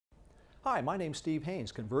Hi, my name's Steve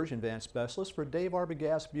Haynes, Conversion Van Specialist for Dave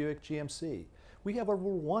Arbogast Buick GMC. We have over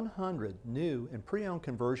 100 new and pre-owned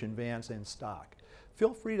conversion vans in stock.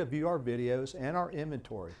 Feel free to view our videos and our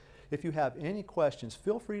inventory. If you have any questions,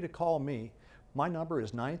 feel free to call me. My number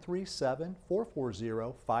is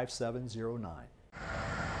 937-440-5709.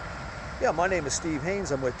 Yeah, my name is Steve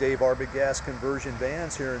Haynes. I'm with Dave Arbogast Conversion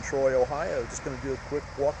Vans here in Troy, Ohio. Just going to do a quick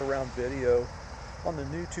walk-around video on the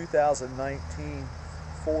new 2019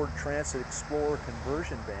 Ford Transit Explorer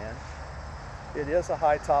conversion van. It is a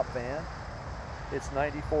high-top van. It's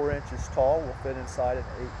 94 inches tall. Will fit inside an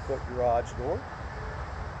 8-foot garage door.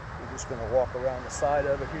 We're just going to walk around the side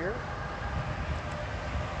of it here.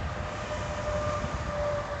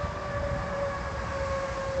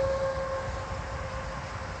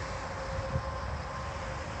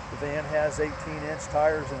 The van has 18-inch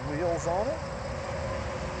tires and wheels on it.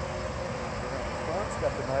 Around the front, it's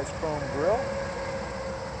got the nice chrome grille.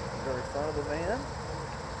 Very front of the van.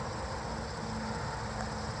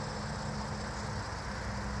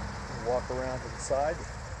 Walk around to the side.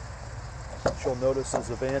 What you'll notice is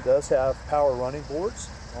the van does have power running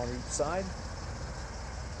boards on each side.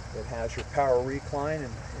 It has your power recline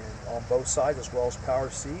and on both sides, as well as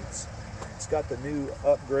power seats. It's got the new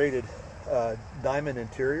upgraded diamond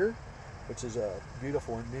interior, which is a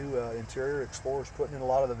beautiful new interior Explorer's putting in a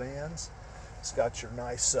lot of the vans. It's got your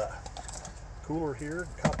nice cooler here,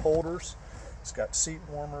 cup holders. It's got seat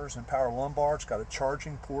warmers and power lumbar. It's got a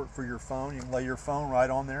charging port for your phone. You can lay your phone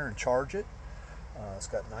right on there and charge it. It's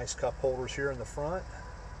got nice cup holders here in the front.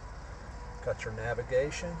 Got your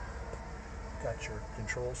navigation. Got your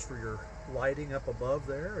controls for your lighting up above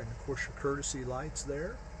there, and of course your courtesy lights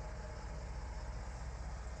there.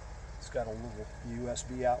 It's got a little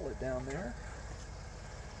USB outlet down there.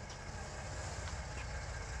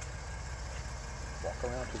 Walk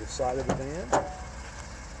around to the side of the van.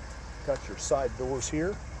 Got your side doors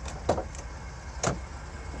here.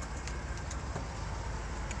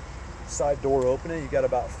 Side door opening, you got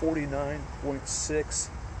about 49.6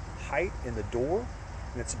 height in the door,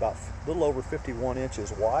 and it's about a little over 51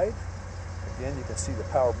 inches wide. Again, you can see the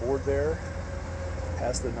power board there. It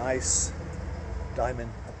has the nice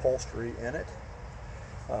diamond upholstery in it.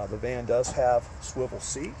 The van does have swivel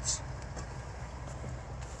seats.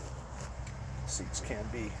 Seats can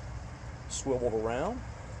be swiveled around.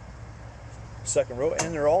 Second row,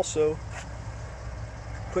 and they're also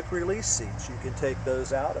quick release seats. You can take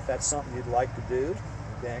those out if that's something you'd like to do.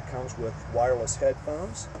 The van comes with wireless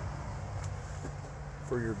headphones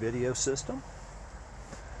for your video system.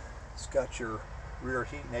 It's got your rear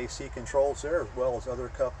heat and AC controls there, as well as other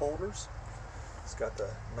cup holders. It's got the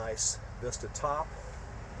nice Vista top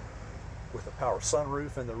with a power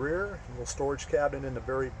sunroof in the rear, a little storage cabinet in the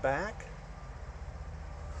very back.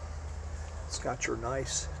 It's got your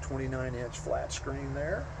nice 29-inch flat screen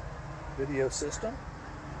there, video system.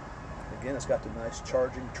 Again, it's got the nice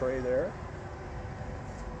charging tray there.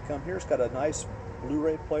 Come here, it's got a nice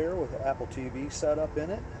Blu-ray player with an Apple TV set up in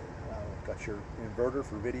it. Got your inverter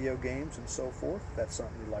for video games and so forth, if that's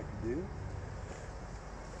something you'd like to do.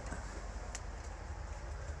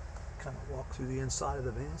 Kind of walk through the inside of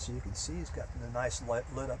the van so you can see it's got the nice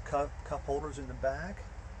lit up cup holders in the back.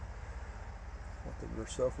 What the rear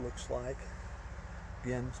sofa looks like.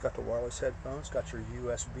 Again, it's got the wireless headphones, got your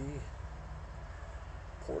USB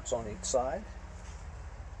ports on each side.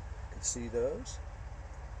 You can see those.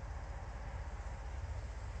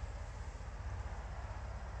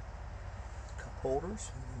 Cup holders.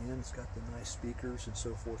 And again, it's got the nice speakers and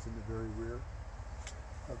so forth in the very rear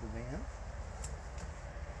of the van.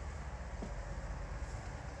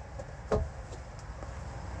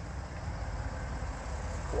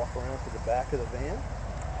 Walk around to the back of the van.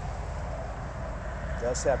 It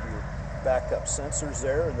does have your backup sensors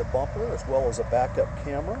there in the bumper, as well as a backup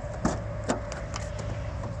camera.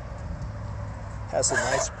 Has some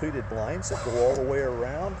nice pleated blinds that go all the way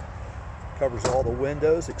around. Covers all the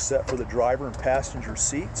windows except for the driver and passenger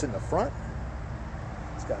seats in the front.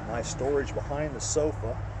 It's got nice storage behind the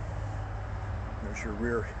sofa. There's your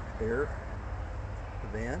rear air, the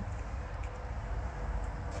van.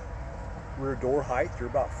 Rear door height, you're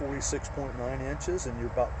about 46.9 inches, and you're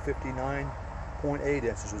about 59.8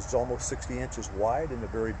 inches, which is almost 60 inches wide in the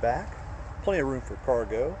very back. Plenty of room for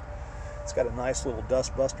cargo. It's got a nice little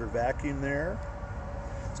dust buster vacuum there.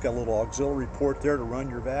 It's got a little auxiliary port there to run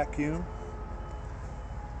your vacuum.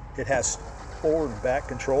 It has forward and back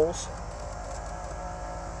controls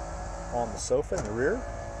on the sofa in the rear.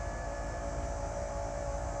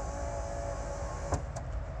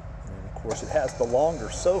 And of course it has the longer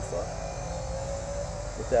sofa.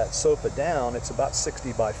 With that sofa down, it's about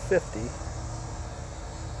 60 by 50.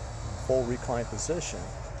 full recline position.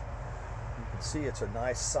 You can see it's a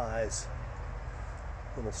nice size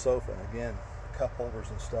little sofa, and again, cup holders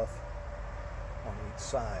and stuff on each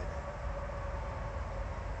side.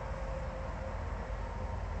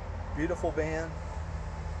 Beautiful van.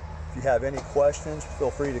 If you have any questions,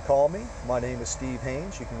 feel free to call me. My name is Steve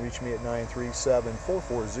Haynes. You can reach me at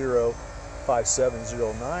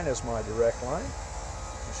 937-440-5709 as my direct line.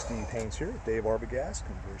 Steve Haynes here at Dave Arbogast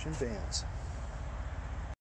Conversion Vans.